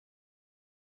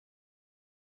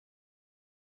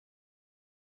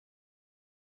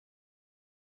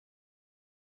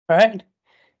All right.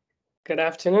 Good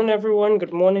afternoon, everyone.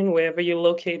 Good morning, wherever you're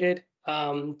located.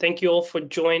 Thank you all for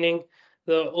joining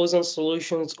the Ozone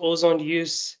Solutions ozone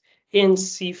use in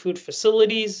seafood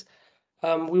facilities.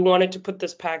 We wanted to put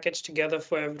this package together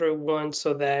for everyone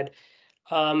so that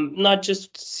not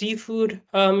just seafood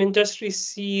industry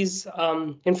sees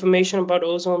information about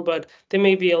ozone, but there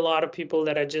may be a lot of people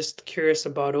that are just curious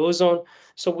about ozone.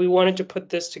 So we wanted to put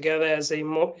this together as a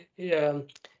more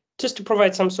just to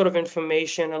provide some sort of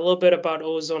information, a little bit about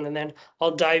ozone, and then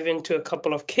I'll dive into a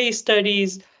couple of case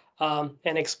studies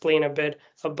and explain a bit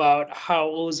about how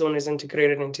ozone is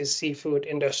integrated into seafood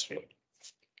industry.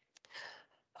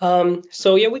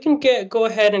 So yeah, we can go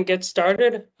ahead and get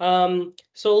started. So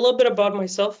a little bit about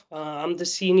myself. I'm the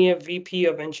Senior VP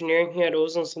of Engineering here at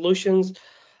Ozone Solutions.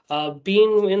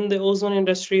 Been in the ozone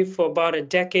industry for about a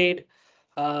decade.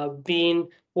 Been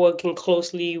working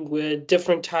closely with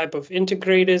different type of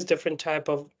integrators, different type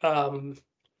of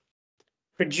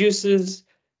producers,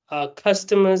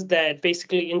 customers that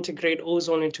basically integrate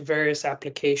ozone into various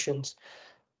applications.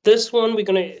 This one, we're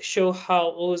going to show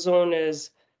how ozone is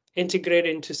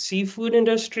integrated into seafood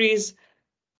industries.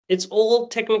 It's all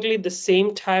technically the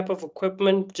same type of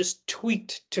equipment, just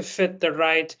tweaked to fit the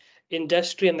right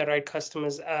industry and the right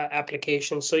customers'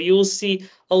 application. So you'll see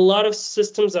a lot of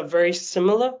systems are very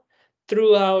similar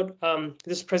throughout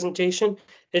this presentation.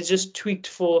 It's just tweaked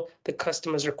for the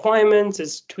customer's requirements.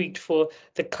 It's tweaked for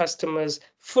the customer's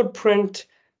footprint,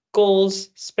 goals,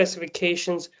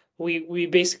 specifications. We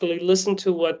basically listen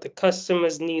to what the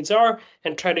customer's needs are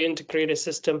and try to integrate a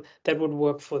system that would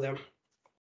work for them.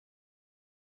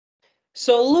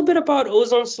 So a little bit about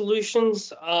Ozone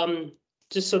Solutions,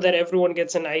 just so that everyone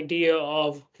gets an idea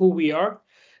of who we are.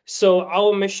 So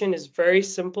our mission is very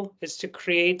simple. It's to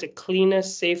create a cleaner,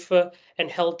 safer, and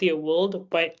healthier world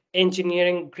by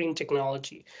engineering green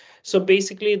technology. So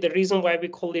basically, the reason why we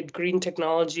call it green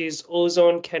technology is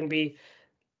ozone can be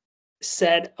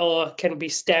said or can be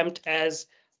stamped as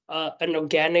an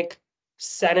organic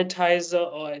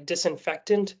sanitizer or a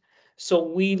disinfectant. So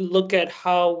we look at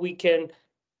how we can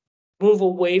move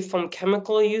away from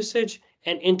chemical usage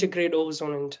and integrate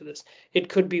ozone into this. It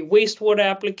could be wastewater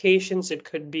applications, it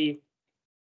could be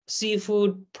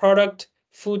seafood product,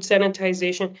 food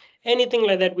sanitization, anything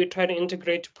like that. We try to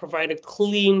integrate to provide a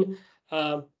clean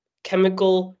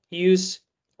chemical use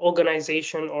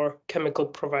organization or chemical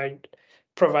provide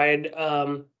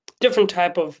different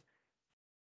type of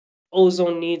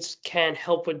ozone needs can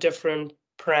help with different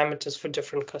parameters for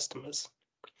different customers.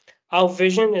 Our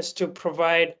vision is to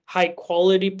provide high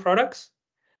quality products,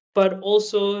 but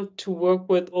also to work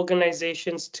with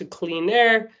organizations to clean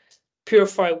air,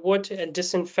 purify water, and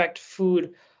disinfect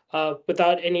food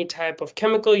without any type of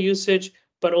chemical usage,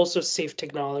 but also safe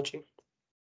technology.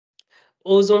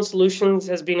 Ozone Solutions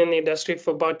has been in the industry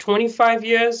for about 25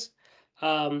 years.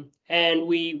 And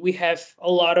we have a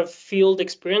lot of field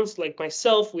experience, like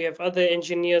myself. We have other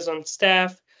engineers on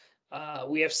staff.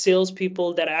 We have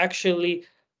salespeople that actually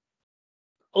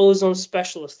ozone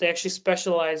specialists. They actually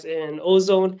specialize in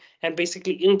ozone and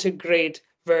basically integrate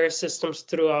various systems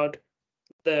throughout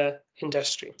the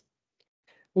industry.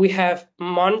 We have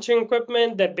monitoring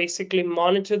equipment that basically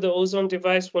monitor the ozone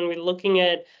device. When we're looking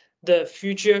at the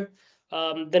future,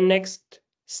 the next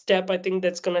step I think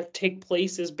that's going to take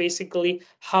place is basically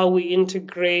how we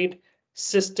integrate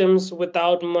systems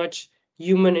without much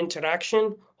human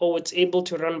interaction, or it's able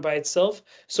to run by itself.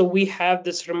 So we have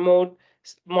this remote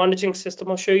monitoring system.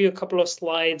 I'll show you a couple of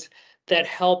slides that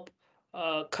help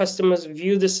customers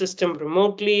view the system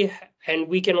remotely, and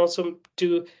we can also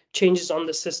do changes on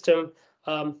the system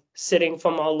sitting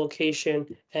from our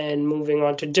location and moving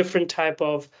on to different type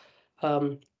of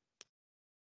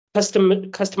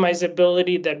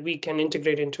customizability that we can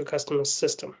integrate into a customer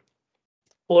system.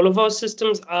 All of our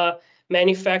systems are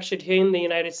manufactured here in the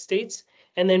United States,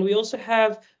 and then we also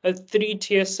have a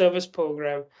 3-tier service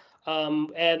program,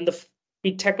 and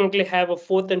we technically have a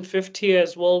 4th and 5th tier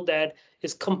as well that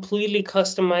is completely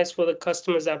customized for the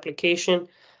customer's application.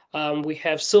 We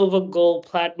have silver, gold,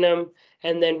 platinum,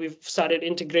 and then we've started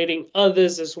integrating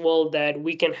others as well that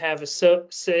we can have a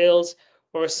sales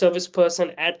or a service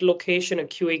person at location, a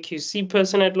QA/QC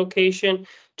person at location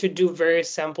to do various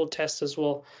sample tests as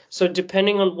well. So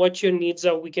depending on what your needs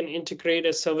are, we can integrate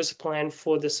a service plan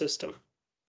for the system.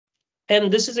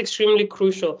 And this is extremely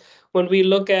crucial. When we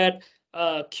look at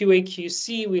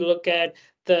QA/QC, we look at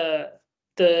the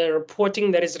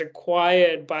reporting that is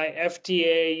required by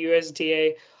FDA,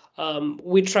 USDA.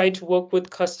 We try to work with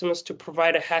customers to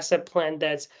provide a HACCP plan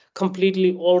that's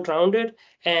completely all-rounded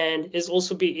and is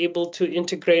also be able to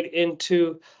integrate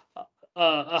into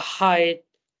a high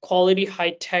quality,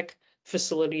 high tech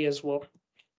facility as well.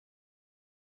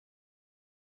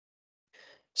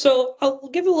 So I'll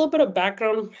give a little bit of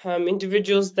background.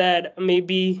 Individuals that may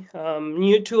be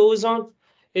new to ozone,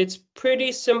 it's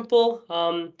pretty simple.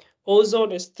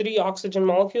 Ozone is 3 oxygen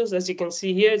molecules. As you can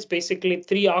see here, it's basically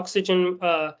 3 oxygen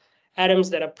atoms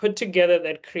that are put together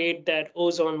that create that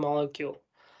ozone molecule.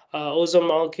 Ozone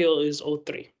molecule is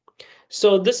O3.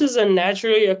 So this is a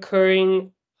naturally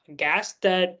occurring gas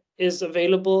that is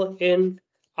available in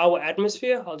our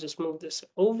atmosphere. I'll just move this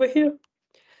over here.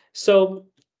 So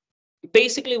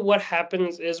basically what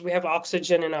happens is we have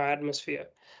oxygen in our atmosphere.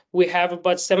 We have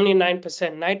about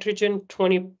 79% nitrogen,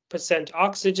 20%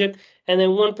 oxygen, and then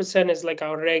 1% is like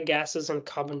our rare gases and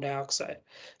carbon dioxide.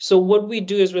 So what we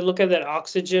do is we look at that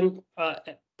oxygen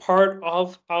part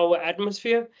of our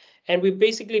atmosphere, and we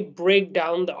basically break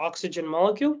down the oxygen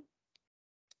molecule.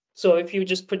 So if you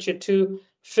just put your two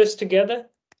fists together,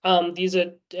 these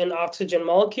are an oxygen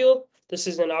molecule. This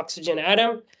is an oxygen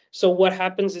atom. So what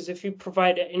happens is if you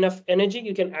provide enough energy,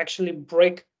 you can actually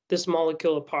break this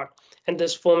molecule apart. And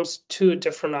this forms 2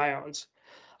 different ions,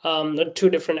 or 2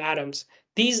 different atoms.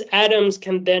 These atoms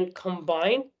can then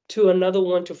combine to another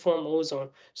one to form ozone.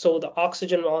 So the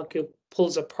oxygen molecule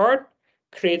pulls apart,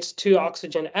 creates 2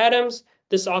 oxygen atoms.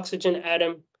 This oxygen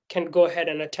atom can go ahead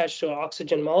and attach to an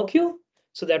oxygen molecule.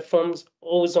 So that forms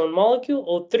ozone molecule,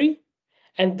 O3,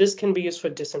 and this can be used for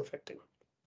disinfecting.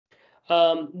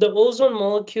 The ozone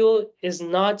molecule is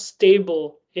not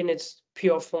stable in its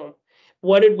pure form.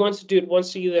 What it wants to do, it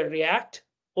wants to either react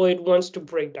or it wants to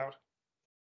break down.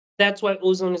 That's why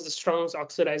ozone is the strongest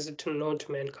oxidizer known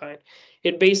to mankind.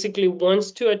 It basically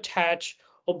wants to attach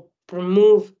or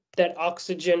remove that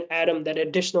oxygen atom, that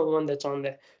additional one that's on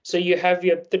there. So you have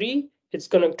your 3, it's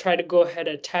going to try to go ahead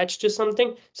and attach to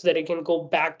something so that it can go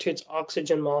back to its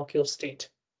oxygen molecule state.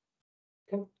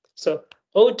 Okay, so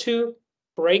O2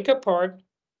 break apart,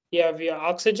 you have your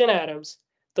oxygen atoms.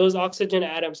 Those oxygen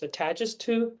atoms attaches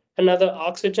to another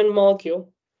oxygen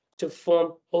molecule to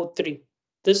form O3.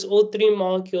 This O3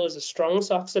 molecule is the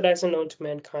strongest oxidizer known to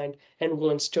mankind and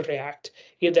wants to react.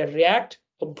 Either react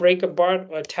or break apart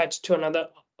or attach to another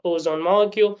ozone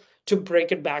molecule to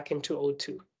break it back into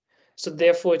O2. So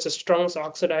therefore, it's a strongest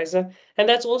oxidizer. And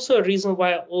that's also a reason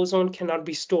why ozone cannot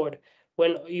be stored.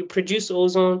 When you produce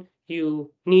ozone,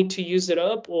 you need to use it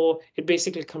up or it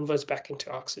basically converts back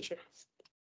into oxygen.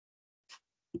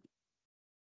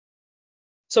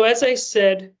 So as I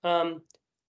said,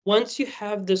 once you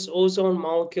have this ozone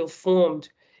molecule formed,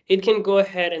 it can go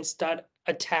ahead and start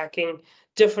attacking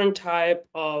different type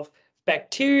of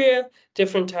bacteria,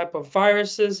 different type of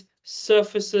viruses,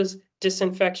 surfaces,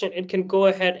 disinfection. It can go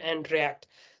ahead and react.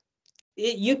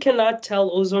 You cannot tell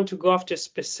ozone to go after a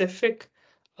specific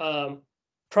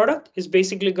product. Is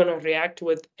basically going to react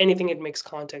with anything it makes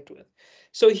contact with.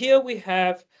 So here we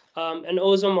have an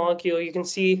ozone molecule. You can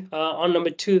see on number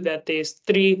 2 that there's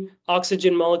 3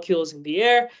 oxygen molecules in the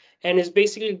air and is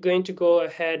basically going to go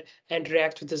ahead and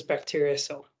react with this bacteria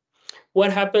cell.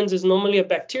 What happens is normally a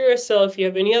bacteria cell, if you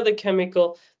have any other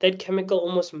chemical, that chemical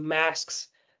almost masks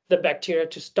the bacteria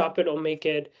to stop it or make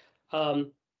it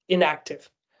inactive.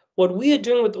 What we are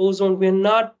doing with ozone, we're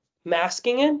not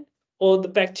masking it, or the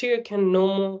bacteria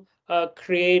can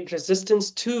create resistance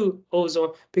to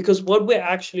ozone, because what we're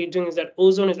actually doing is that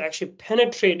ozone is actually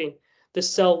penetrating the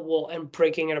cell wall and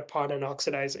breaking it apart and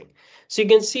oxidizing. So you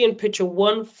can see in picture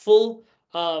 1, full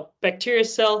bacteria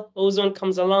cell, ozone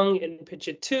comes along in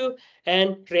picture 2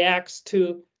 and reacts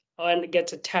to and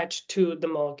gets attached to the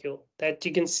molecule that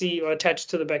you can see or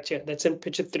attached to the bacteria. That's in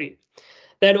picture 3.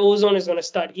 That ozone is going to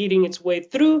start eating its way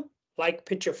through, like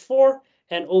picture 4,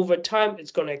 and over time it's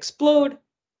going to explode,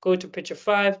 go to picture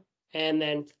 5, and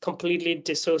then completely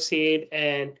dissociate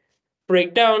and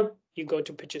break down. You go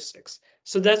to picture 6.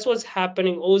 So that's what's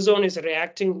happening. Ozone is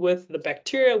reacting with the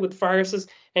bacteria, with viruses,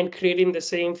 and creating the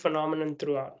same phenomenon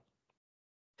throughout.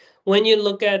 When you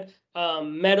look at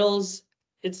metals,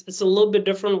 it's a little bit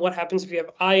different. What happens if you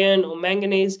have iron or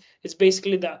manganese? It's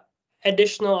basically the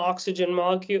additional oxygen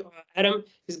molecule atom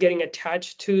is getting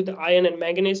attached to the iron and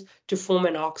manganese to form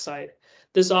an oxide.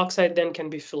 This oxide then can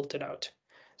be filtered out.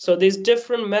 So there's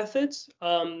different methods.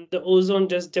 The ozone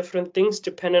does different things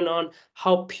depending on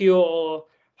how pure or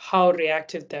how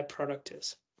reactive that product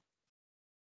is.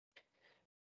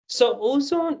 So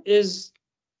ozone is,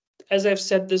 as I've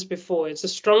said this before, it's the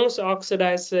strongest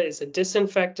oxidizer, it's a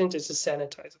disinfectant, it's a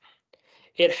sanitizer.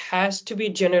 It has to be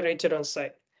generated on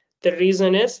site. The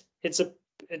reason is it's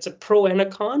a pro and a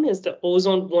con is the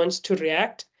ozone wants to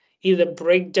react, either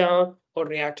break down or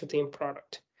react with the end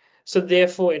product. So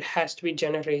therefore it has to be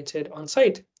generated on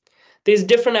site. There's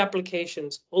different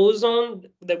applications. Ozone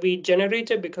that we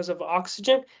generated because of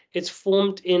oxygen, it's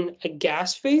formed in a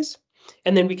gas phase.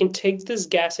 And then we can take this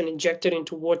gas and inject it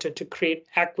into water to create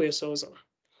aqueous ozone.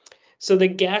 So the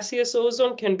gaseous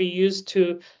ozone can be used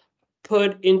to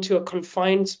put into a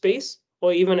confined space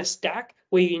or even a stack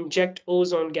where you inject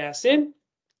ozone gas in,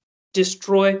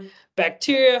 destroy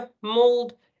bacteria,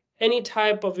 mold, any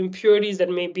type of impurities that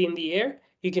may be in the air.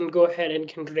 You can go ahead and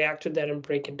can react with that and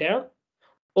break it down,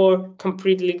 or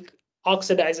completely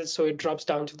oxidize it so it drops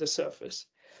down to the surface.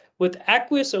 With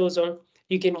aqueous ozone,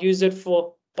 you can use it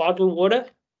for bottled water.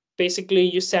 Basically,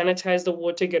 you sanitize the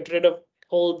water, get rid of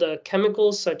all the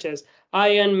chemicals such as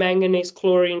iron, manganese,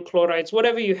 chlorine, chlorides,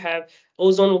 whatever you have.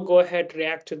 Ozone will go ahead,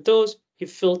 react to those. You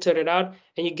filter it out,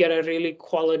 and you get a really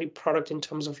quality product in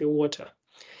terms of your water.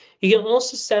 You can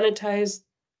also sanitize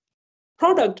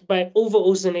product by over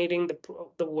ozonating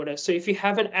the water. So if you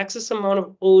have an excess amount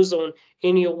of ozone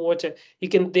in your water, you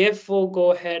can therefore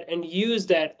go ahead and use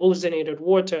that ozonated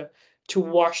water to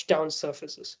wash down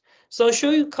surfaces. So I'll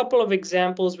show you a couple of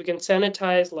examples. We can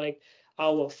sanitize like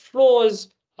our floors,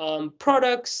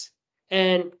 products,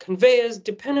 and conveyors,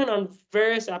 depending on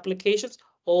various applications.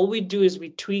 All we do is we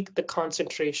tweak the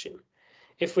concentration.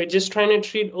 If we're just trying to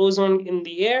treat ozone in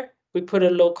the air, we put a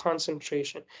low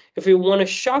concentration. If we want to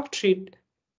shock treat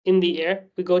in the air,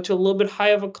 we go to a little bit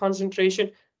higher of a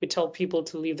concentration. We tell people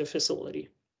to leave the facility.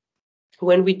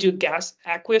 When we do gas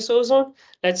aqueous ozone,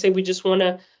 let's say we just want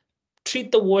to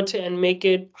treat the water and make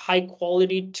it high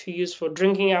quality to use for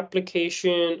drinking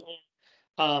application,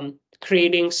 or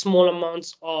creating small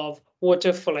amounts of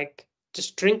water for like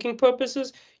just drinking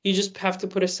purposes, you just have to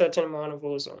put a certain amount of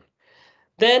ozone.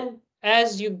 Then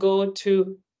as you go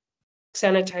to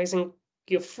sanitizing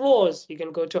your floors, you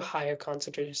can go to a higher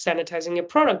concentration. Sanitizing your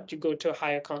product, you go to a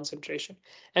higher concentration.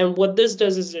 And what this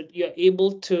does is that you're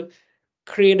able to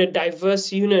create a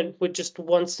diverse unit with just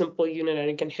one simple unit, and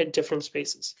it can hit different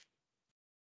spaces.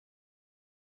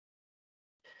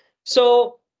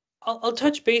 So I'll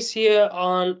touch base here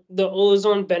on the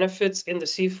ozone benefits in the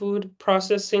seafood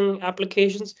processing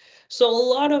applications. So a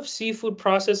lot of seafood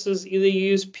processors either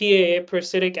use PAA,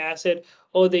 peracetic acid,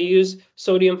 or they use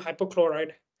sodium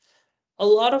hypochlorite. A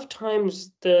lot of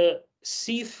times the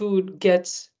seafood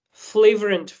gets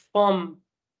flavorant from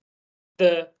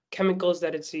the chemicals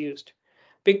that it's used.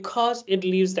 Because it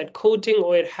leaves that coating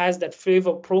or it has that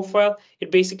flavor profile,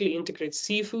 it basically integrates.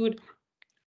 Seafood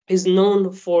is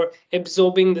known for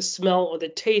absorbing the smell or the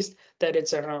taste that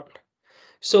it's around.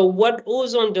 So what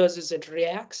ozone does is it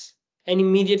reacts and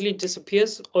immediately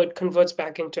disappears, or it converts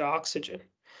back into oxygen.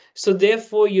 So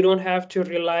therefore, you don't have to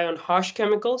rely on harsh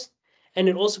chemicals, and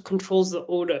it also controls the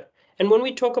odor. And when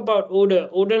we talk about odor,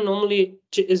 odor normally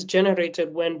is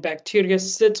generated when bacteria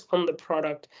sits on the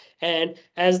product. And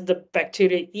as the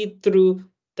bacteria eat through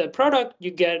the product,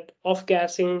 you get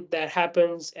off-gassing that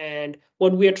happens. And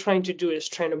what we are trying to do is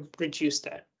trying to reduce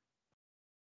that.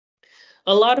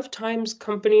 A lot of times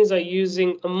companies are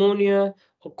using ammonia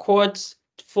or quartz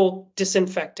for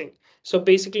disinfecting. So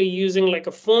basically using like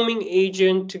a foaming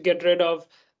agent to get rid of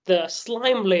the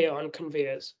slime layer on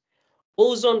conveyors.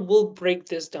 Ozone will break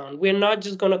this down. We're not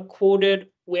just going to coat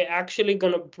it. We're actually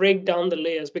going to break down the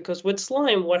layers, because with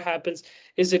slime, what happens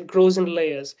is it grows in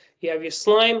layers. You have your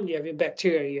slime, you have your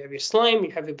bacteria, you have your slime,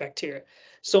 you have your bacteria.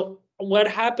 So what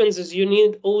happens is you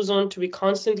need ozone to be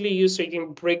constantly used so you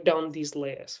can break down these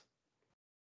layers.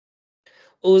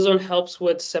 Ozone helps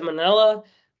with Salmonella,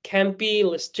 Campi,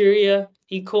 Listeria,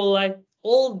 E. coli.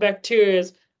 All bacteria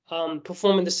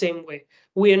perform in the same way.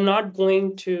 We are not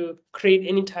going to create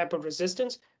any type of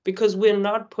resistance because we're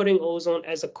not putting ozone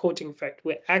as a coating effect.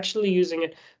 We're actually using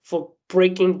it for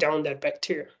breaking down that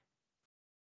bacteria.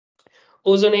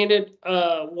 Ozonated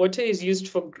water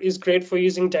is great for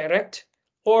using direct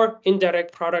or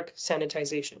indirect product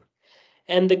sanitization.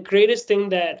 And the greatest thing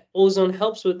that ozone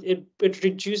helps with, it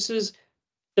reduces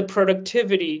the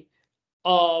productivity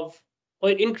of, or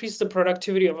it increases the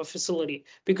productivity of a facility,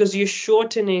 because you're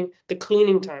shortening the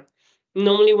cleaning time.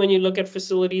 Normally, when you look at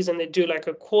facilities and they do like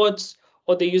a quartz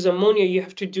or they use ammonia, you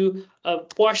have to do a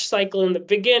wash cycle in the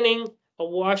beginning, a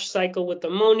wash cycle with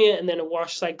ammonia, and then a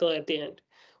wash cycle at the end.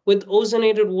 With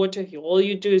ozonated water, all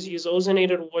you do is use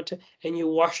ozonated water and you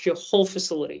wash your whole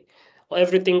facility.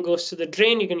 Everything goes to the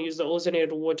drain. You can use the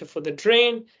ozonated water for the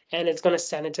drain, and it's going to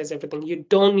sanitize everything. You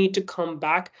don't need to come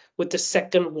back with the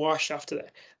second wash after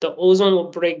that. The ozone will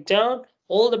break down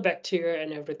all the bacteria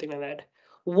and everything like that.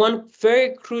 One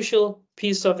very crucial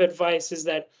piece of advice is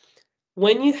that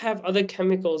when you have other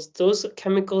chemicals, those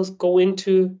chemicals go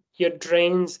into your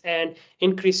drains and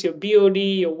increase your BOD.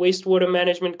 Your wastewater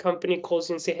management company calls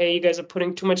you and say, hey, you guys are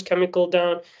putting too much chemical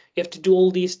down. You have to do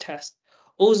all these tests.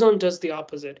 Ozone does the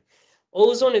opposite.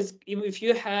 Ozone is, if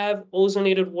you have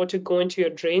ozonated water go into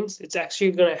your drains, it's actually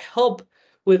going to help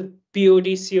with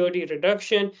BOD, COD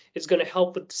reduction. It's going to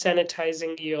help with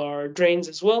sanitizing your drains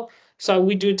as well. So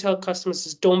we do tell customers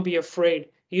is don't be afraid.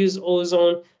 Use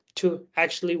ozone to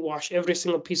actually wash every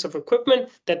single piece of equipment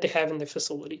that they have in the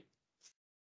facility.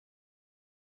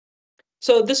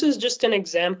 So this is just an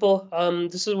example.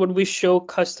 This is what we show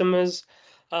customers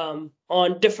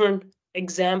on different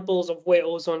examples of where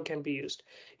ozone can be used.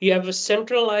 You have a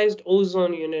centralized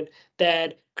ozone unit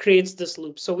that creates this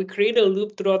loop. So we create a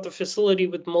loop throughout the facility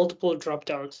with multiple drop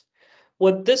downs.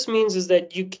 What this means is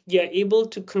that you're able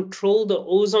to control the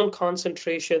ozone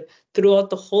concentration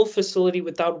throughout the whole facility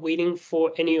without waiting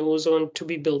for any ozone to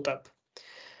be built up.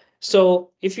 So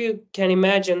if you can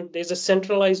imagine, there's a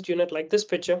centralized unit like this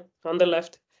picture on the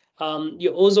left.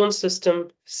 Your ozone system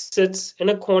sits in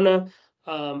a corner,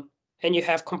 and you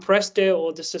have compressed air,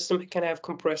 or the system can have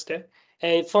compressed air.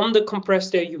 And from the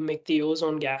compressed air, you make the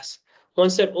ozone gas.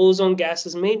 Once that ozone gas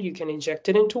is made, you can inject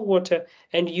it into water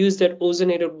and use that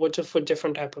ozonated water for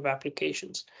different type of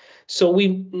applications. So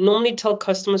we normally tell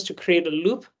customers to create a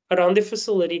loop around the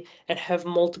facility and have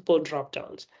multiple drop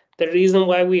downs. The reason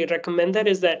why we recommend that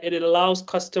is that it allows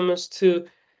customers to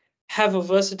have a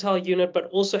versatile unit, but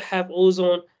also have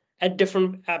ozone at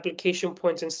different application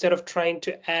points instead of trying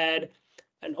to add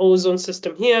an ozone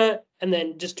system here and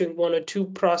then just doing one or two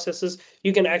processes.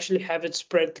 You can actually have it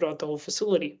spread throughout the whole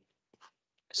facility.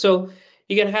 So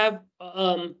you can have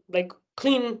like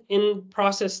clean in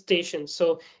process stations.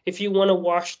 So if you want to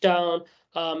wash down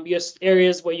your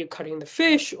areas where you're cutting the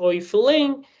fish or you're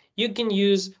filleting, you can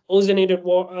use ozonated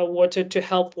water to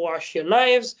help wash your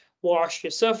knives, wash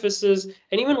your surfaces,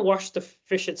 and even wash the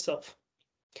fish itself.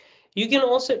 You can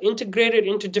also integrate it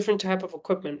into different type of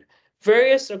equipment.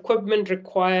 Various equipment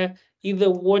require either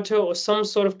water or some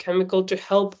sort of chemical to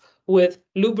help with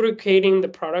lubricating the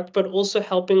product, but also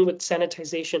helping with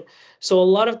sanitization. So a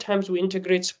lot of times we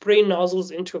integrate spray nozzles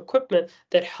into equipment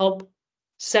that help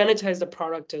sanitize the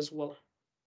product as well.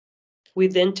 We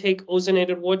then take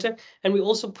ozonated water and we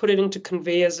also put it into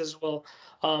conveyors as well.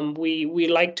 We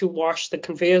like to wash the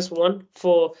conveyors one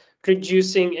for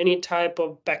reducing any type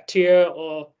of bacteria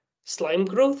or slime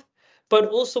growth, but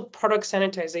also product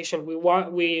sanitization.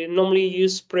 We normally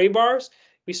use spray bars.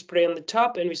 We spray on the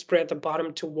top and we spray at the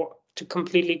bottom to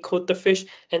completely coat the fish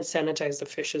and sanitize the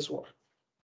fish as well.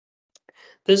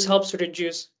 This helps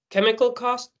reduce chemical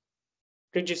cost,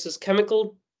 reduces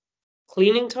chemical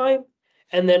cleaning time,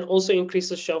 and then also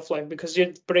increases shelf life because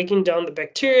you're breaking down the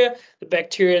bacteria. The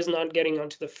bacteria is not getting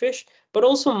onto the fish, but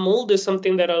also mold is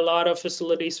something that a lot of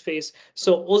facilities face.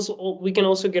 So also we can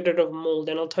also get rid of mold,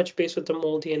 and I'll touch base with the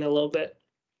mold here in a little bit.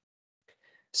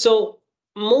 So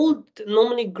mold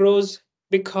normally grows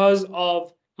because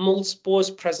of mold spores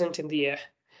present in the air.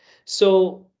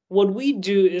 So what we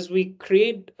do is we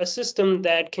create a system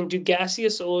that can do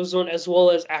gaseous ozone as well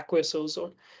as aqueous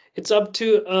ozone. It's up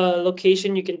to a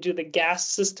location. You can do the gas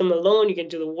system alone, you can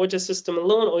do the water system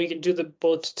alone, or you can do the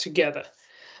both together.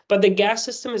 But the gas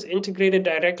system is integrated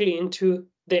directly into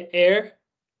the air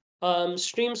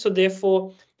stream. So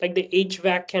therefore, like the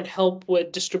HVAC can help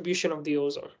with distribution of the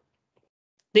ozone.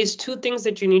 There's two things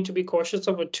that you need to be cautious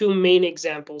of, or two main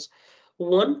examples.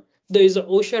 One, there is an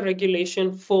OSHA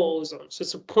regulation for ozone. So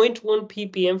it's a 0.1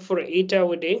 ppm for an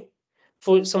 8-hour day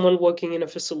for someone working in a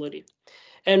facility.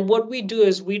 And what we do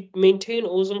is we maintain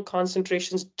ozone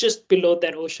concentrations just below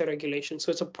that OSHA regulation.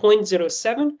 So it's a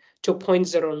 0.07 to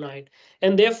 0.09.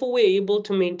 And therefore, we're able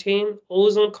to maintain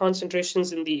ozone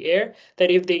concentrations in the air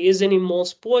that if there is any mold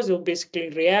spores, it'll basically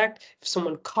react. If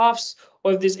someone coughs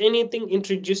or if there's anything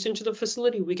introduced into the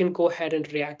facility, we can go ahead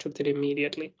and react with it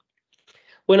immediately.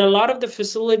 When a lot of the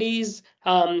facilities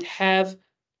have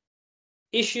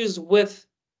issues with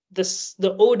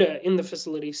the odor in the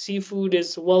facility. Seafood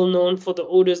is well known for the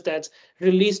odors that's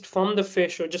released from the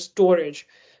fish or just storage.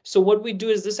 So what we do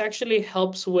is this actually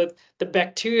helps with the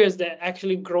bacteria that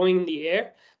actually growing in the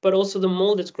air, but also the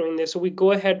mold that's growing there. So we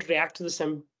go ahead, react to this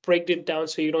and break it down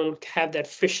so you don't have that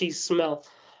fishy smell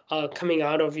coming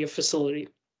out of your facility.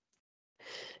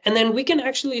 And then we can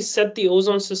actually set the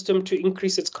ozone system to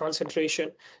increase its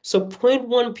concentration. So 0.1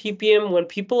 ppm when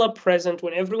people are present,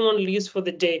 when everyone leaves for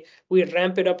the day, we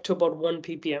ramp it up to about 1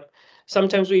 ppm.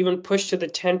 Sometimes we even push to the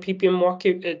 10 ppm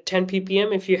market, 10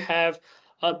 ppm if you have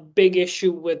a big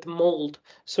issue with mold.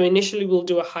 So initially we'll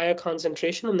do a higher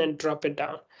concentration and then drop it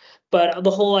down. But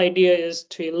the whole idea is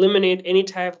to eliminate any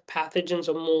type of pathogens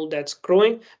or mold that's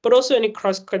growing, but also any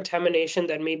cross-contamination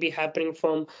that may be happening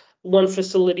from one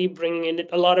facility bringing in it.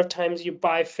 A lot of times you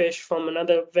buy fish from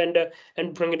another vendor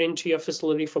and bring it into your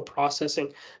facility for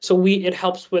processing. So it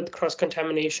helps with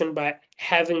cross-contamination by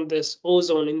having this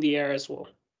ozone in the air as well.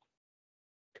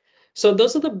 So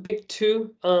those are the big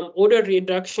two. Odor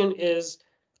reduction is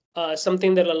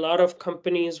something that a lot of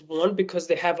companies want because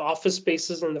they have office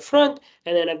spaces in the front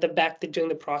and then at the back they're doing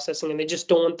the processing and they just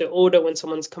don't want the odor when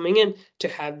someone's coming in to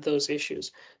have those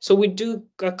issues. So we do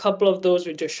a couple of those.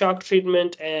 We do shock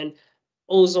treatment and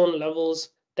ozone levels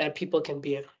that people can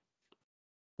be in.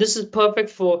 This is perfect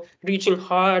for reaching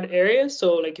hard areas.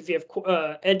 So like if you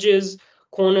have edges,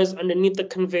 corners underneath the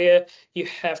conveyor, you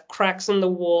have cracks in the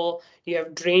wall, you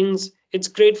have drains. It's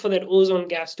great for that ozone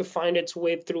gas to find its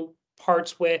way through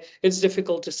parts where it's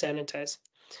difficult to sanitize.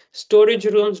 Storage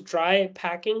rooms, dry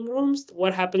packing rooms,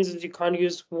 what happens is you can't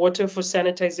use water for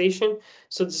sanitization.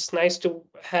 So it's nice to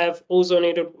have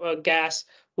ozonated gas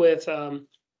with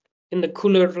in the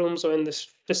cooler rooms or in this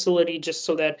facility just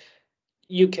so that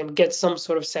you can get some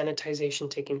sort of sanitization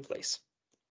taking place.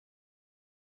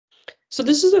 So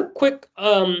this is a quick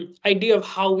idea of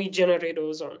how we generate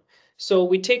ozone. So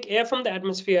we take air from the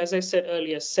atmosphere, as I said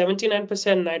earlier,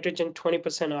 79% nitrogen,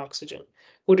 20% oxygen.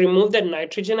 We remove that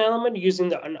nitrogen element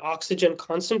using an oxygen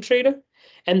concentrator,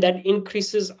 and that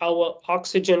increases our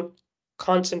oxygen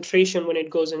concentration when it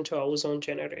goes into our ozone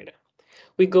generator.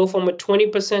 We go from a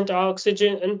 20%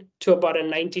 oxygen to about a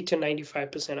 90 to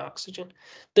 95% oxygen.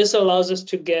 This allows us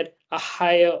to get a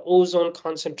higher ozone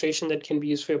concentration that can be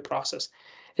used for your process.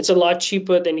 It's a lot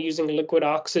cheaper than using liquid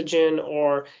oxygen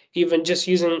or even just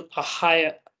using a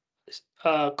higher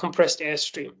compressed air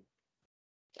stream.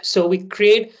 So we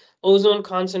create ozone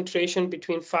concentration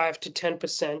between 5 to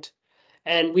 10%.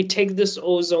 And we take this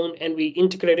ozone and we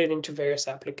integrate it into various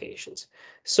applications.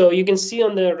 So you can see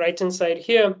on the right-hand side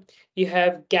here, you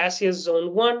have gaseous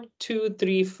zone 1, 2,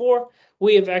 3, 4.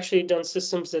 We have actually done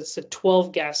systems that's the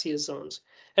 12 gaseous zones.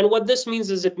 And what this means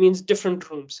is it means different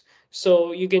rooms.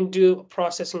 So you can do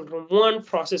processing room 1,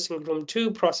 processing room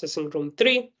 2, processing room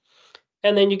 3.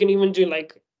 And then you can even do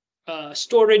like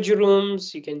storage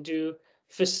rooms. You can do,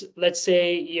 let's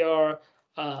say your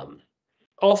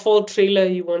off-all trailer,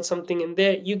 you want something in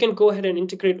there, you can go ahead and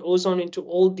integrate ozone into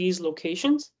all these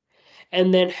locations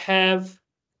and then have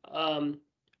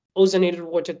ozonated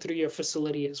water through your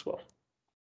facility as well.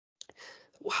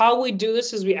 How we do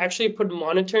this is we actually put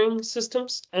monitoring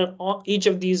systems on each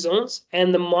of these zones,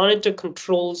 and the monitor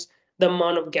controls the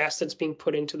amount of gas that's being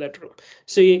put into that room.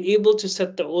 So you're able to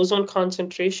set the ozone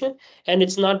concentration, and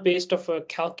it's not based off a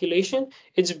calculation,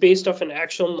 it's based off an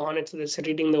actual monitor that's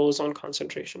reading the ozone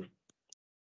concentration.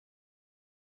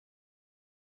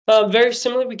 Very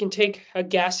similar, we can take a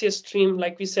gaseous stream,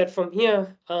 like we said from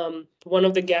here. One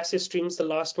of the gaseous streams, the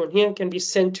last one here, can be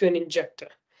sent to an injector.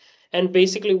 And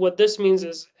basically what this means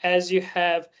is as you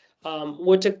have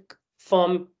water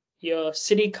from your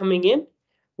city coming in,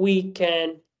 we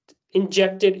can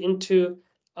inject it into,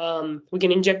 we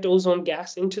can inject ozone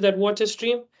gas into that water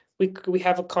stream. We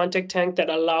have a contact tank that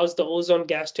allows the ozone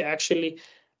gas to actually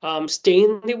stay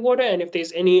in the water. And if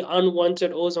there's any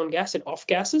unwanted ozone gas, it off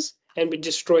gases and we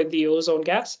destroy the ozone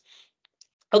gas.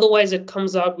 Otherwise, it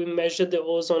comes out, we measure the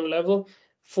ozone level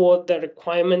for the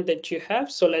requirement that you have.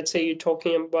 So let's say you're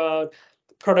talking about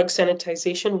product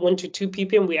sanitization, 1 to 2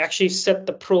 ppm, we actually set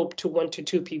the probe to 1 to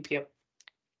 2 ppm.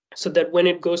 So that when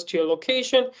it goes to your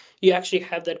location, you actually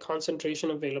have that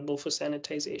concentration available for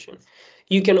sanitization.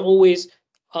 You can always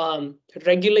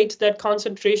regulate that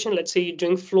concentration. Let's say you're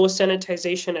doing floor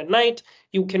sanitization at night,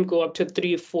 you can go up to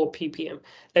 3 or 4 ppm.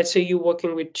 Let's say you're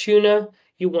working with tuna,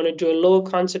 you want to do a lower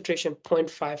concentration,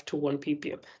 0.5 to 1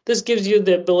 ppm. This gives you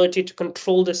the ability to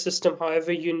control the system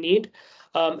however you need.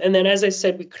 And then, as I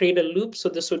said, we create a loop. So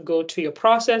this would go to your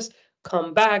process,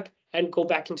 come back, and go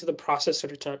back into the process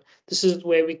return. This is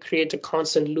where we create a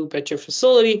constant loop at your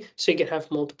facility so you can have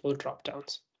multiple drop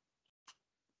downs.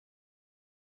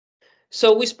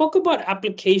 So we spoke about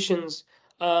applications,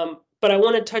 but I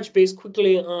want to touch base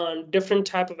quickly on different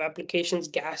type of applications,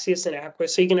 gaseous and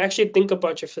aqueous, so you can actually think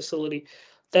about your facility.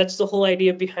 That's the whole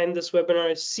idea behind this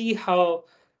webinar, is see how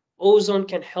ozone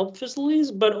can help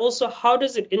facilities, but also how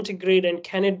does it integrate and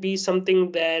can it be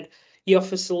something that your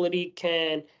facility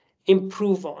can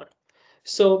improve on?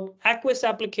 So aqueous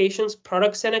applications,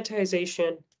 product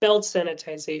sanitization, belt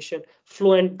sanitization,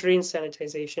 flow and drain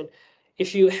sanitization.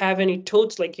 If you have any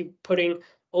totes, like you're putting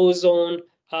ozone,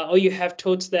 or you have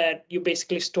totes that you're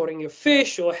basically storing your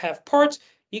fish or have parts,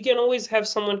 you can always have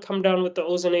someone come down with the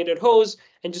ozonated hose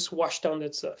and just wash down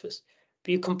that surface.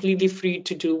 you're completely free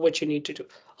to do what you need to do.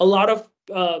 A lot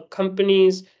of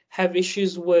companies have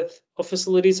issues with, or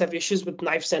facilities have issues with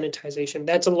knife sanitization.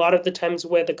 That's a lot of the times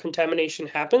where the contamination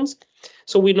happens.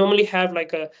 So we normally have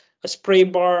like a spray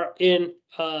bar in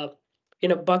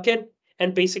a bucket,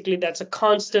 and basically that's a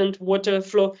constant water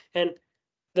flow, and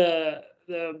the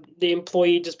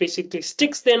employee just basically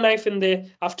sticks their knife in there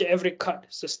after every cut.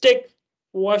 So stick,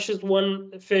 washes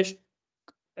one fish,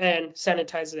 and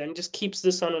sanitizes it, and just keeps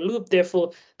this on a loop.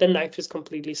 Therefore, the knife is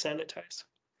completely sanitized.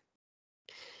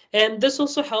 And this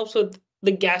also helps with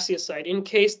the gaseous side. In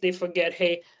case they forget,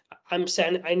 hey,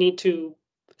 I need to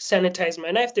sanitize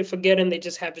my knife, they forget and they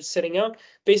just have it sitting out.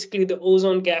 Basically, the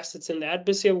ozone gas that's in the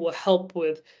atmosphere will help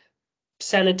with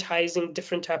sanitizing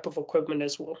different type of equipment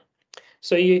as well.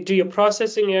 So you do your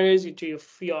processing areas, you do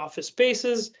your office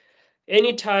spaces,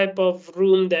 any type of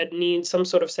room that needs some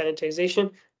sort of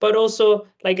sanitization, but also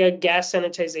like a gas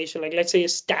sanitization. Like let's say a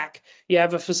stack, you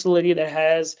have a facility that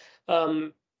has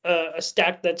a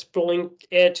stack that's blowing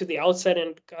air to the outside,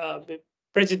 and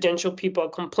residential people are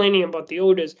complaining about the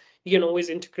odors. You can always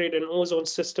integrate an ozone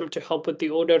system to help with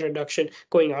the odor reduction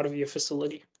going out of your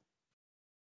facility.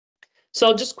 So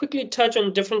I'll just quickly touch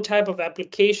on different type of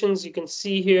applications you can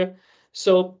see here.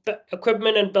 So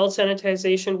equipment and belt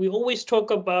sanitization, we always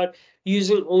talk about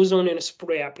using ozone in a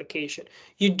spray application.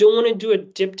 You don't want to do a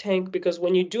dip tank, because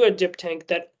when you do a dip tank,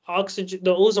 that oxygen,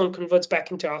 the ozone converts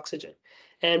back into oxygen,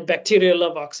 and bacteria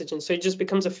love oxygen. So it just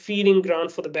becomes a feeding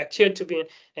ground for the bacteria to be in.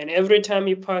 And every time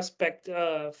you pass back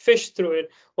fish through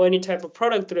it, or any type of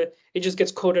product through it, it just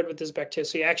gets coated with this bacteria.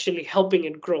 So you're actually helping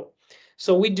it grow.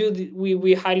 So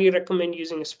we highly recommend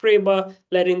using a spray bar,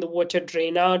 letting the water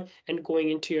drain out and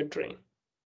going into your drain.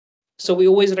 So we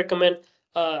always recommend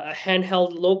a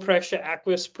handheld low pressure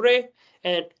aqua spray,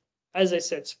 and as I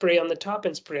said, spray on the top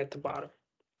and spray at the bottom.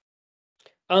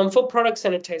 For product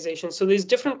sanitization, so there's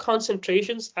different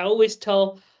concentrations. I always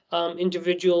tell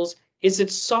individuals, is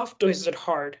it soft or is it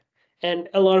hard? And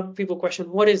a lot of people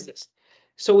question, what is this?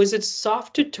 So is it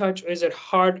soft to touch or is it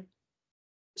hard?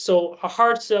 So a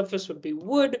hard surface would be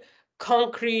wood,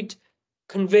 concrete,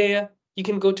 conveyor. You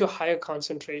can go to a higher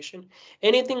concentration.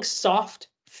 Anything soft,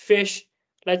 fish,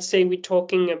 let's say we're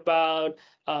talking about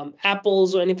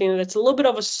apples or anything that's a little bit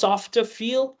of a softer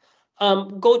feel,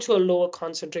 go to a lower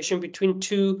concentration, between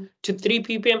 2 to 3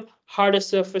 ppm. Harder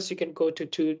surface, you can go to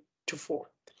 2 to 4.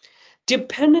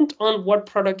 Dependent on what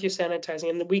product you're sanitizing,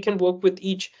 and we can work with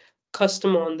each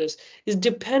customer on this, is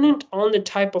dependent on the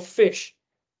type of fish.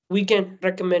 We can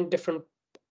recommend different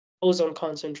ozone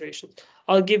concentrations.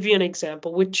 I'll give you an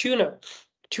example with tuna.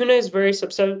 Tuna is very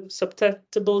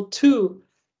susceptible to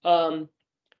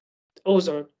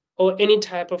ozone or any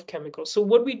type of chemical. So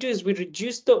what we do is we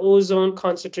reduce the ozone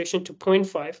concentration to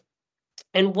 0.5.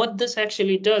 And what this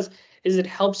actually does is it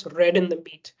helps redden the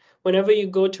meat. Whenever you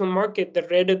go to a market, the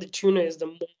redder the tuna is, the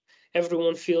more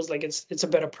everyone feels like it's a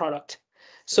better product.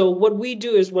 So what we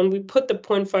do is when we put the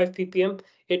 0.5 ppm,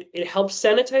 it helps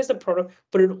sanitize the product,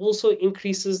 but it also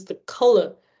increases the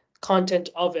color content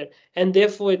of it, and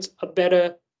therefore it's a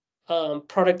better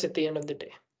product at the end of the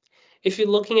day. If you're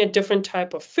looking at different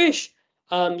type of fish,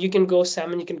 you can go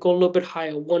salmon, you can go a little bit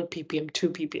higher, 1 ppm, 2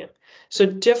 ppm. So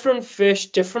different fish,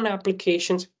 different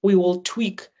applications, we will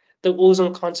tweak the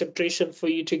ozone concentration for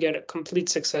you to get a complete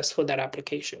success for that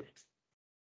application.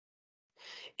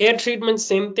 Air treatment,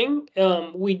 same thing.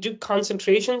 We do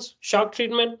concentrations, shock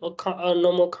treatment, or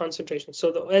normal concentration.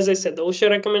 So as I said, the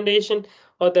OSHA recommendation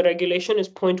or the regulation is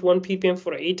 0.1 ppm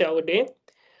for an 8-hour day.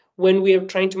 When we are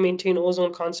trying to maintain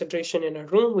ozone concentration in a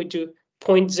room, we do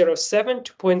 0.07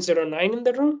 to 0.09 in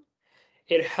the room.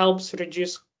 It helps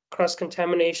reduce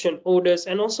cross-contamination, odors,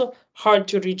 and also hard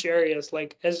to reach areas.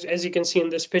 Like as you can see in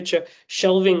this picture,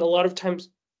 shelving, a lot of times,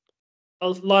 a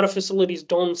lot of facilities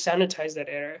don't sanitize that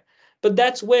area. But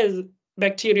that's where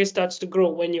bacteria starts to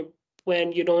grow when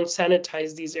you don't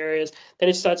sanitize these areas. Then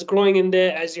it starts growing in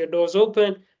there as your doors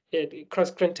open.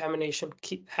 Cross-contamination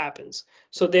happens.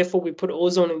 So therefore, we put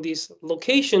ozone in these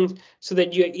locations so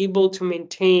that you're able to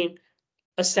maintain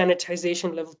a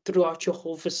sanitization level throughout your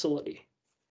whole facility.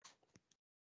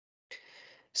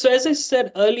 So as I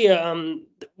said earlier,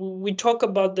 we talk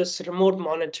about this remote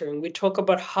monitoring. We talk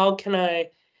about how can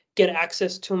I get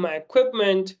access to my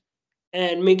equipment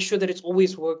and make sure that it's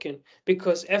always working,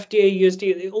 because FDA,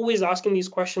 USDA, they're always asking these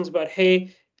questions about,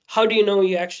 hey, how do you know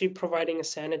you're actually providing a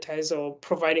sanitizer or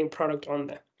providing product on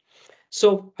there?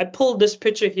 So I pulled this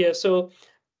picture here. So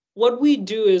what we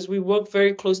do is we work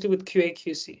very closely with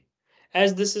QA/QC.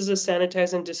 As this is a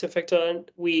sanitizer and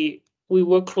disinfectant, we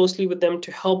work closely with them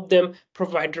to help them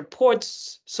provide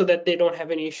reports so that they don't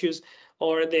have any issues,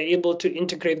 or they're able to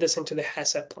integrate this into the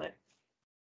HACCP plan.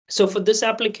 So for this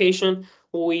application,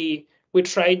 we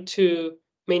tried to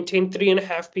maintain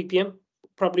 3.5 ppm,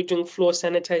 probably doing floor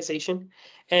sanitization,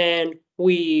 and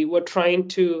we were trying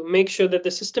to make sure that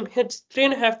the system hits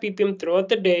 3.5 ppm throughout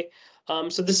the day.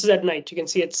 So this is at night. You can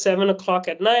see at 7 o'clock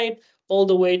at night all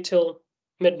the way till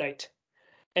midnight,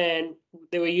 and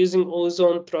they were using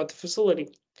ozone throughout the facility.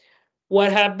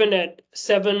 What happened at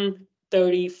 7:35,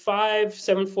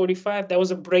 7:45? That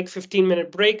was a break,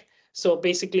 15-minute break. So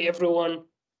basically, everyone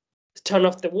turn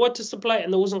off the water supply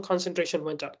and the ozone concentration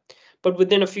went up. But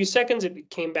within a few seconds, it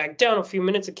came back down. A few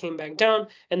minutes, it came back down.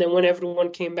 And then when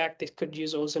everyone came back, they could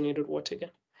use ozonated water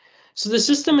again. So the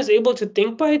system is able to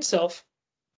think by itself,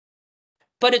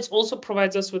 but it also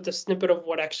provides us with a snippet of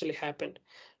what actually happened.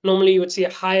 Normally, you would see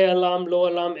a high alarm, low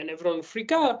alarm, and everyone would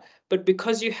freak out. But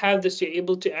because you have this, you're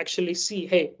able to actually see,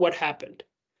 hey, what happened?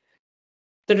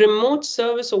 The remote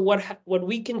service, or what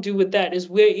we can do with that, is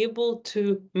we're able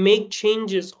to make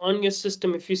changes on your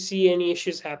system if you see any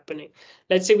issues happening.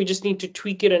 Let's say we just need to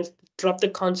tweak it and drop the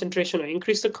concentration or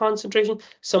increase the concentration.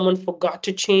 Someone forgot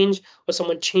to change, or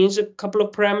someone changed a couple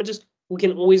of parameters. We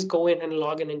can always go in and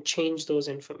log in and change those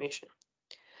information.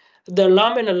 The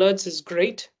alarm and alerts is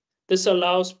great. This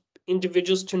allows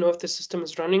individuals to know if the system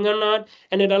is running or not,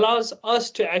 and it allows us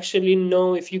to actually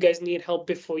know if you guys need help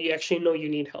before you actually know you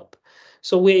need help.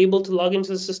 So we're able to log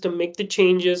into the system, make the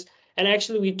changes, and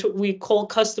actually we call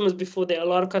customers before they. A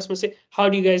lot of customers say, "How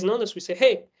do you guys know this?" We say,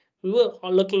 "Hey, we were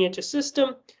looking at your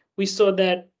system. We saw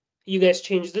that you guys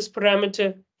changed this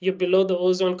parameter. You're below the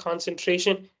ozone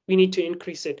concentration. We need to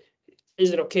increase it.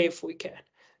 Is it okay if we can?"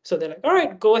 So they're like, all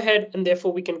right, go ahead. And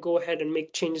therefore we can go ahead and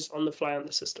make changes on the fly on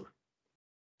the system.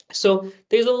 So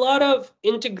there's a lot of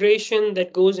integration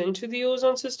that goes into the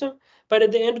ozone system. But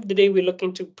at the end of the day, we're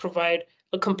looking to provide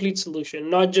a complete solution,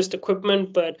 not just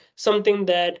equipment, but something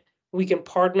that we can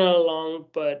partner along,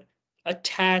 but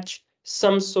attach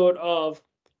some sort of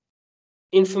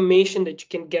information that you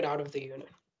can get out of the unit.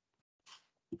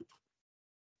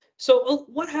 So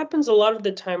what happens a lot of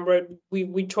the time, right?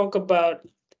 We talk about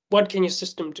what can your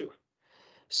system do?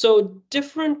 So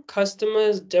different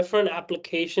customers, different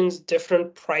applications,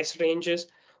 different price ranges.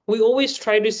 We always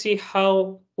try to see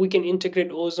how we can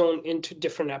integrate ozone into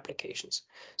different applications.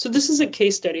 So this is a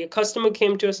case study. A customer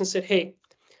came to us and said, hey,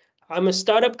 I'm a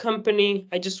startup company.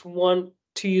 I just want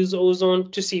to use ozone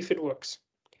to see if it works.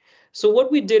 So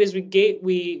what we did is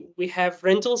we have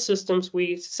rental systems.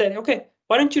 We said, okay,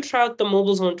 why don't you try out the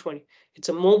Mobile Zone 20? It's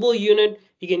a mobile unit.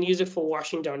 You can use it for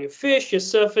washing down your fish, your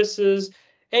surfaces,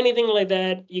 anything like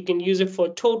that. You can use it for a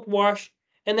tote wash,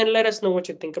 and then let us know what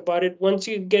you think about it. Once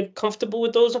you get comfortable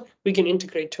with those, we can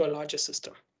integrate to a larger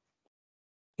system.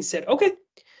 He said, okay.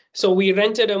 So we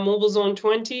rented a Mobile Zone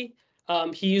 20.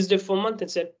 He used it for a month and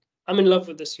said, I'm in love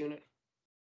with this unit.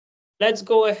 Let's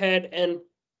go ahead and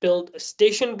build a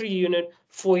stationary unit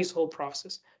for his whole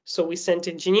process. So we sent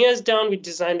engineers down, we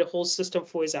designed a whole system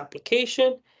for his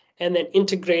application, and then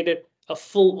integrated a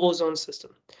full ozone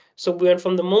system. So we went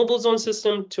from the mobile zone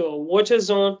system to a water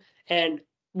zone, and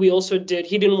we also did,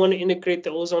 he didn't want to integrate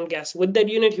the ozone gas with that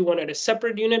unit, he wanted a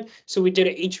separate unit, so we did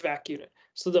an HVAC unit.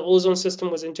 So the ozone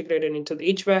system was integrated into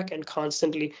the HVAC and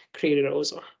constantly created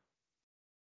ozone.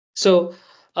 So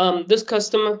this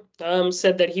customer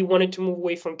said that he wanted to move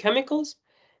away from chemicals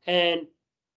and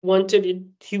wanted it.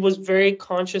 He was very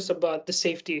conscious about the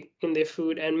safety in their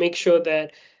food and make sure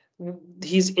that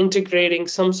he's integrating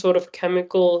some sort of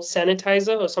chemical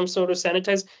sanitizer or some sort of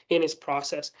sanitizer in his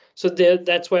process. So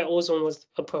that's why ozone was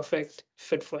a perfect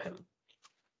fit for him.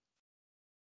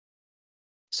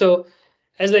 So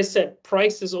as I said,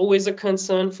 price is always a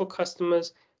concern for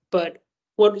customers, but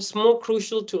what is more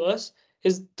crucial to us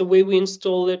is the way we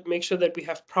install it, make sure that we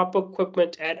have proper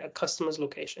equipment at a customer's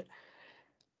location.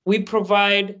 We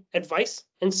provide advice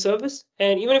and service,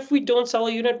 and even if we don't sell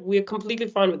a unit, we're completely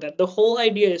fine with that. The whole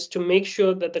idea is to make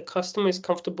sure that the customer is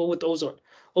comfortable with ozone.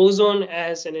 Ozone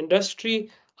as an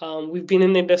industry, we've been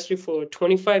in the industry for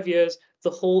 25 years. The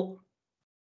whole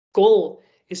goal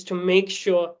is to make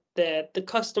sure that the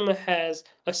customer has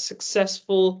a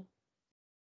successful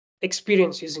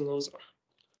experience using ozone.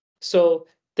 So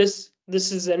this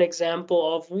is an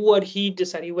example of what he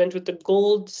decided. He went with the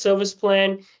gold service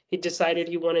plan. He decided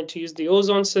he wanted to use the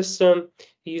ozone system.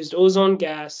 He used ozone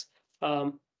gas.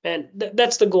 And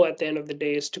that's the goal at the end of the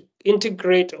day, is to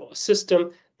integrate a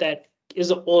system that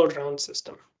is an all-around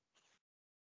system.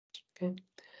 Okay.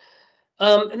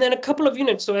 And then a couple of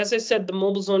units. So as I said, the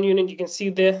mobile zone unit, you can see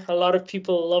there, a lot of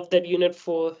people love that unit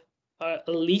for a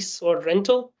lease or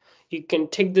rental. You can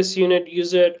take this unit,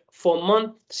 use it for a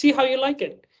month, see how you like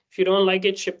it. If you don't like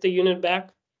it, ship the unit back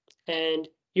and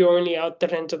you're only out the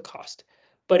rental cost.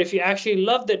 But if you actually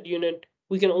love that unit,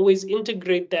 we can always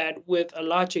integrate that with a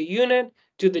larger unit,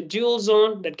 to the dual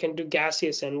zone that can do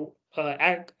gaseous and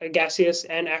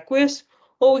aqueous,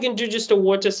 or we can do just a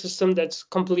water system that's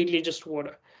completely just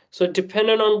water. So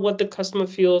depending on what the customer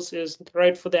feels is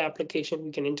right for the application,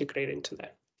 we can integrate into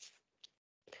that.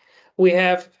 We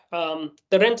have the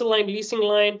rental line, leasing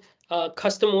line,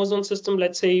 custom ozone system.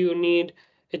 Let's say you need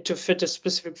it to fit a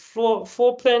specific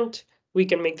floor plant, we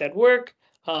can make that work.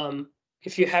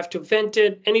 If you have to vent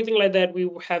it, anything like that, we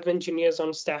have engineers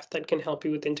on staff that can help you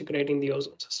with integrating the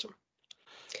ozone system.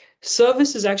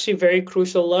 Service is actually very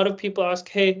crucial. A lot of people ask,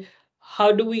 hey,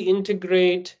 how do we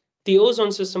integrate the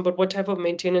ozone system, but what type of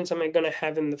maintenance am I going to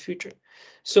have in the future?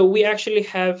 So we actually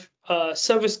have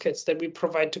service kits that we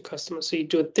provide to customers. So you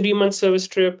do a 3-month service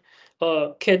trip,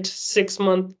 kit,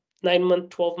 6-month, 9-month,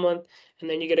 12-month, and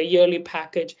then you get a yearly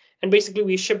package. And basically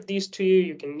we ship these to you.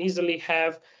 You can easily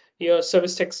have your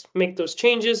service techs make those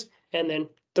changes and then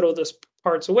throw those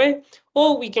parts away,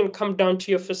 or we can come down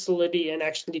to your facility and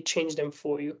actually change them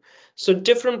for you. So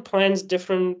different plans,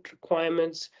 different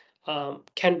requirements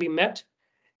can be met.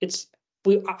 It's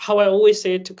how I always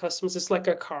say it to customers, it's like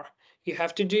a car. You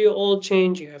have to do your oil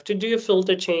change, you have to do your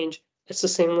filter change. It's the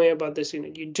same way about this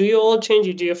unit. You do your oil change,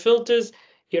 you do your filters,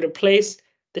 you replace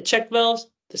the check valves,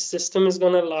 the system is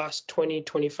going to last 20,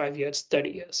 25 years,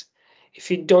 30 years. If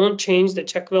you don't change the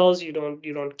check valves, you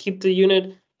don't keep the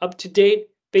unit up to date,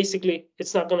 basically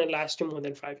it's not going to last you more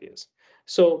than 5 years.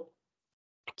 So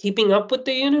keeping up with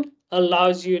the unit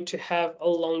allows you to have a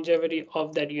longevity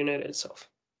of that unit itself.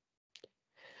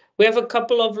 We have a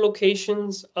couple of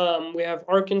locations. We have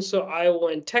Arkansas,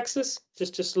 Iowa, and Texas.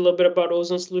 Just a little bit about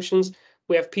Ozone Solutions.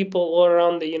 We have people all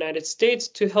around the United States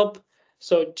to help.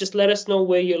 So just let us know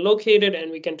where you're located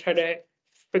and we can try to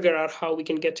figure out how we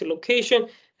can get to location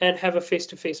and have a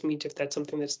face-to-face meet if that's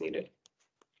something that's needed.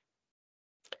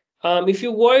 If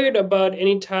you're worried about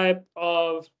any type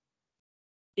of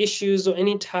issues or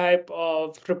any type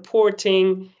of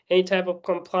reporting, any type of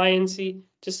compliancy,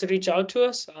 just reach out to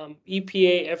us.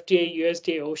 EPA, FDA,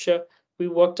 USDA, OSHA. We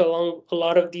worked along a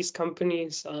lot of these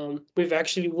companies. We've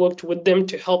actually worked with them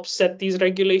to help set these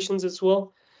regulations as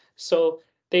well. So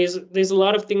there's a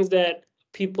lot of things that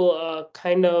people are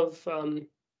kind of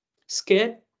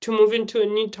scared to move into a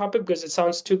new topic because it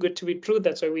sounds too good to be true.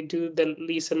 That's why we do the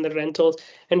lease and the rentals,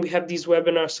 and we have these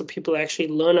webinars so people actually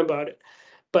learn about it.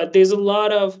 But there's a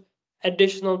lot of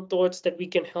additional thoughts that we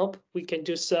can help. We can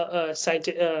do site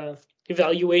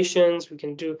evaluations. We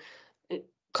can do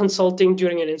consulting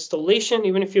during an installation.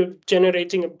 Even if you're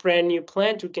generating a brand new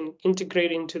plant, we can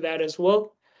integrate into that as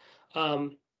well.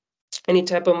 Any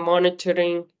type of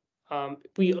monitoring.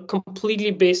 We are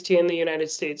completely based here in the United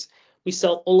States. We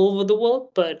sell all over the world,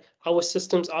 but our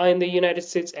systems are in the United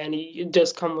States, and it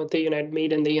does come with the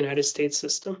made in the United States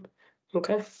system.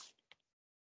 Okay.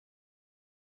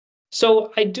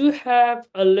 So I do have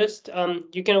a list.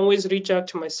 You can always reach out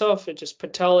to myself at just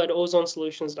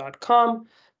patel@ozonesolutions.com.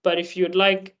 But if you'd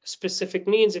like specific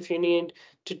needs, if you need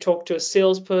to talk to a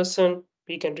salesperson,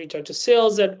 you can reach out to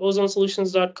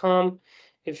sales@ozonesolutions.com.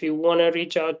 If you want to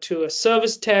reach out to a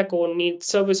service tech or need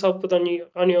service help with on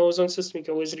your ozone system, you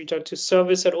can always reach out to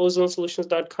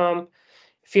service@ozonesolutions.com.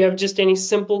 If you have just any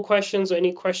simple questions or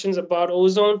any questions about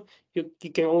ozone, you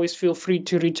can always feel free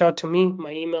to reach out to me.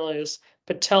 My email is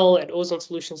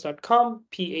patel@ozonesolutions.com,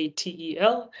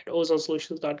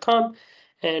 patel@ozonesolutions.com,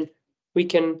 and we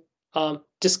can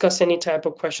discuss any type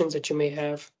of questions that you may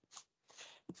have.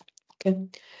 Okay,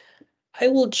 I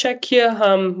will check here.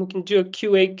 We can do a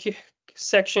QA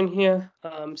section here,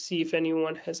 see if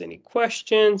anyone has any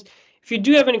questions. If you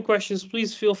do have any questions,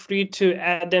 please feel free to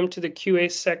add them to the QA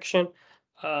section.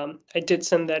 I did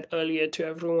send that earlier to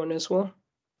everyone as well.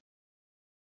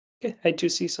 Okay, I do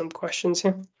see some questions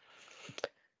here.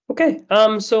 Okay,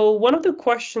 so one of the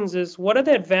questions is, what are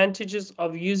the advantages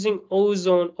of using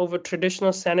ozone over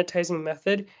traditional sanitizing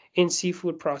method in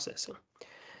seafood processing?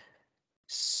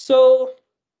 So,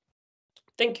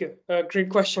 thank you. Great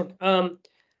question.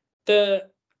 The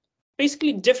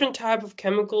basically different type of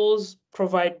chemicals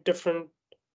provide different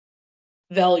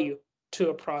value to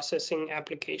a processing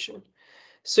application.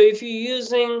 So if you're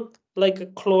using like a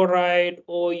chloride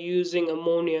or using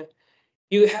ammonia,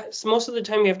 most of the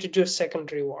time you have to do a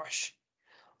secondary wash.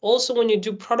 Also, when you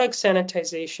do product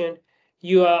sanitization,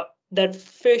 that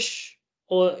fish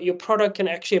or your product can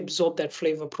actually absorb that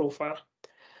flavor profile.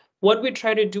 What we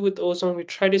try to do with ozone, we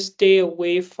try to stay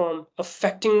away from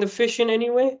affecting the fish in any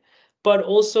way, but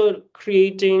also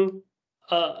creating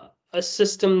a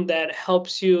system that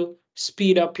helps you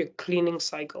speed up your cleaning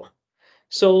cycle.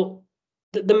 So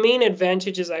the main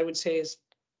advantages, I would say, is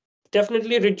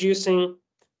definitely reducing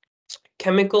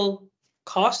chemical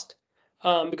cost,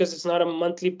 because it's not a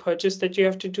monthly purchase that you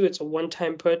have to do, it's a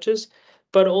one-time purchase,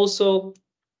 but also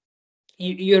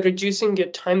you're reducing your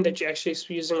time that you're actually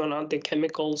using on other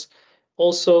chemicals,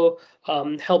 also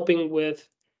helping with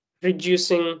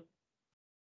reducing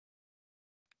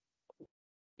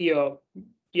your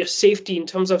your safety in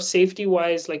terms of safety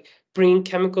wise, like bringing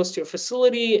chemicals to your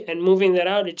facility and moving that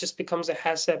out, it just becomes a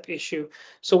HACCP issue.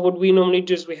 So what we normally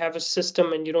do is we have a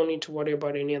system and you don't need to worry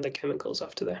about any other chemicals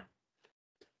after that.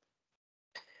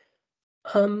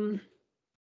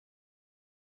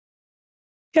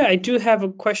 Yeah, I do have a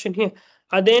question here.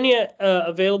 Are there any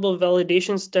available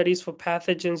validation studies for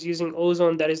pathogens using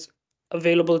ozone that is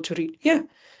available to read? Yeah.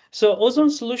 So Ozone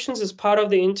Solutions is part of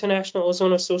the International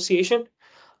Ozone Association.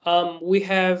 We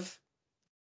have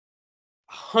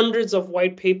hundreds of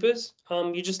white papers.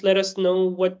 You just let us know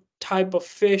what type of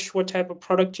fish, what type of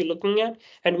product you're looking at,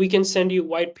 and we can send you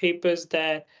white papers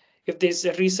that if there's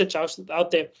a research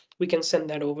out there, we can send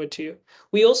that over to you.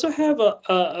 We also have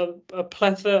a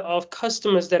plethora of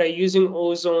customers that are using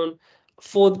Ozone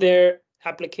for their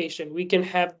application. We can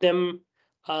have them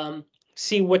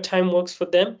see what time works for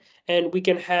them, and we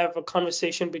can have a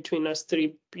conversation between us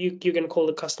three. You can call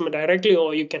the customer directly,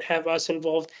 or you can have us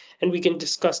involved, and we can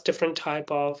discuss different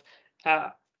type of uh,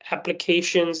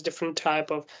 applications, different type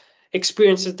of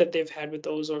experiences that they've had with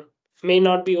Ozone. May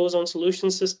not be Ozone solution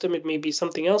system, it may be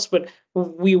something else, but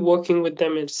we working with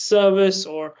them in service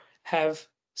or have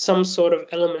some sort of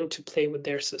element to play with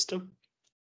their system.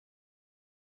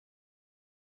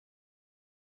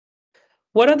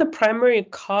 What are the primary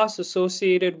costs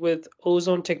associated with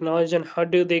ozone technology and how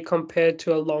do they compare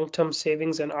to a long-term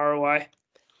savings and ROI?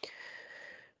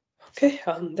 Okay,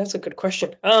 that's a good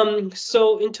question.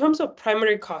 So in terms of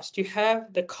primary cost, you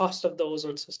have the cost of the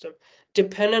ozone system.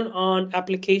 Dependent on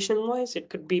application wise, it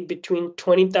could be between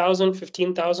 20,000,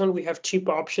 15,000. We have cheap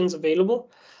options available,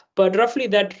 but roughly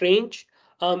that range.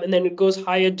 And then it goes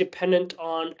higher dependent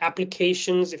on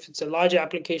applications. If it's a large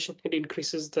application, it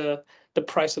increases the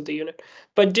price of the unit.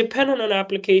 But dependent on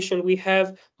application, we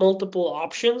have multiple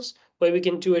options where we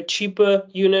can do a cheaper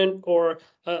unit or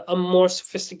a more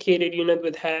sophisticated unit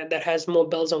with that has more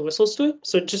bells and whistles to it.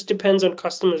 So it just depends on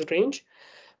customer's range.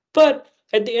 But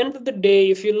at the end of the day,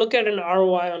 if you look at an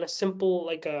ROI on a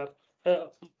simple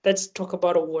let's talk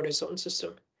about a water zone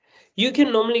system. You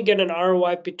can normally get an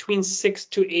ROI between 6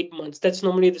 to 8 months. That's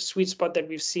normally the sweet spot that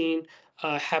we've seen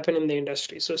happen in the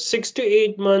industry. So 6 to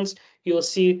 8 months, you'll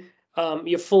see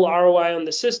your full ROI on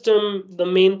the system. The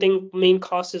main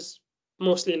cost is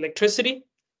mostly electricity.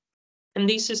 And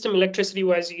these system electricity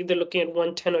wise, you're either looking at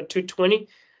 110 or 220,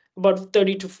 about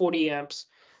 30 to 40 amps.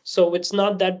 So it's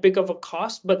not that big of a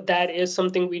cost, but that is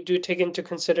something we do take into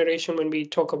consideration when we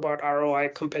talk about ROI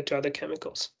compared to other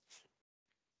chemicals.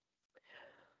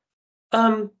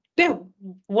 Yeah,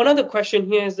 one other question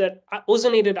here is that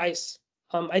ozonated ice.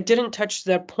 I didn't touch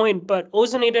that point, but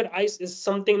ozonated ice is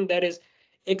something that is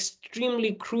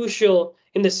extremely crucial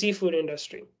in the seafood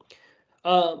industry.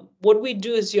 What we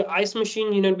do is your ice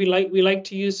machine, we like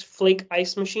to use flake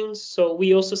ice machines. So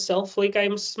we also sell flake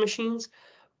ice machines,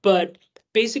 but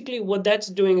basically what that's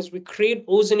doing is we create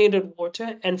ozonated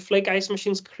water and flake ice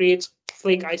machines creates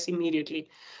flake ice immediately.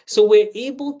 So we're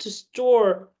able to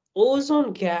store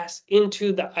ozone gas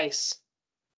into the ice.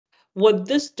 What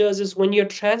this does is when you're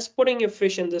transporting your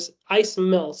fish and this ice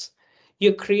melts,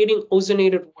 you're creating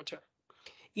ozonated water.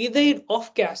 Either it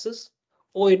off gases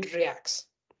or it reacts.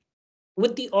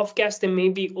 With the off gas, there may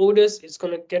be odors. It's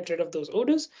going to get rid of those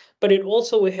odors, but it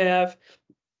also will have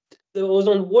the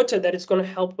ozone water that is going to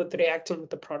help with reacting with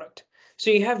the product. So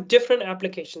you have different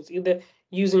applications, either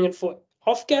using it for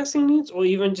off gassing needs or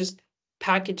even just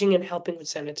packaging and helping with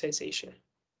sanitization.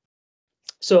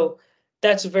 So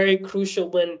that's very crucial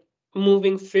when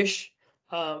moving fish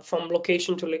from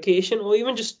location to location or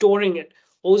even just storing it.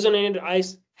 Ozonated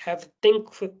ice have thin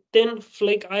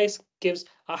flake ice, gives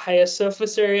a higher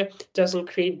surface area, doesn't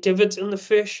create divots in the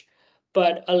fish,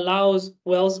 but allows,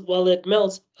 while it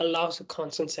melts, allows a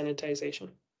constant sanitization.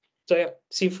 So yeah,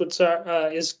 seafood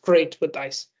is great with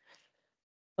ice.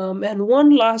 And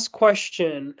one last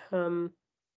question.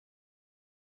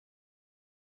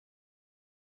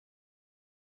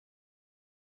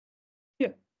 Yeah,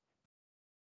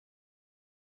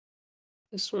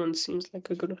 this one seems like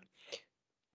a good one.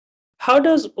 How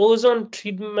does ozone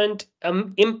treatment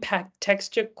impact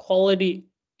texture quality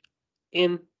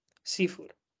in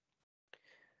seafood?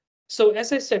 So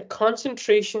as I said,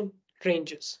 concentration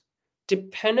ranges.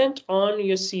 Dependent on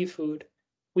your seafood,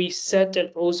 we set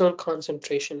an ozone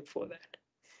concentration for that.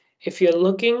 If you're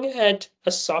looking at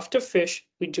a softer fish,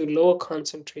 we do lower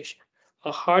concentration.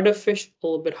 A harder fish, a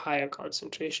little bit higher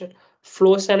concentration.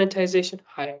 Floor sanitization,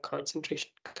 higher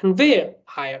concentration. Conveyor,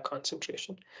 higher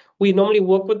concentration. We normally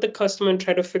work with the customer and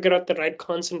try to figure out the right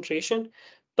concentration,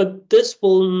 but this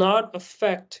will not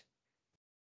affect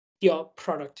your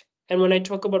product. And when I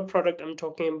talk about product, I'm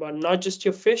talking about not just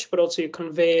your fish, but also your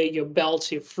conveyor, your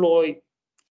belts, your floor.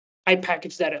 I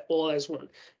package that all as one,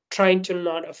 trying to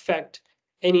not affect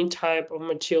any type of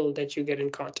material that you get in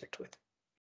contact with.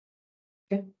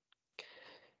 Okay.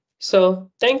 So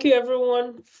thank you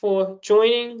everyone for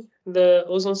joining the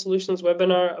Ozone Solutions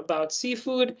webinar about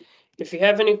seafood. If you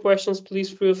have any questions,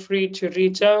 please feel free to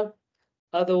reach out.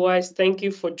 Otherwise, thank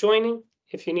you for joining.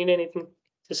 If you need anything,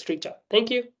 just reach out.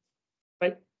 Thank you.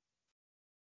 Bye.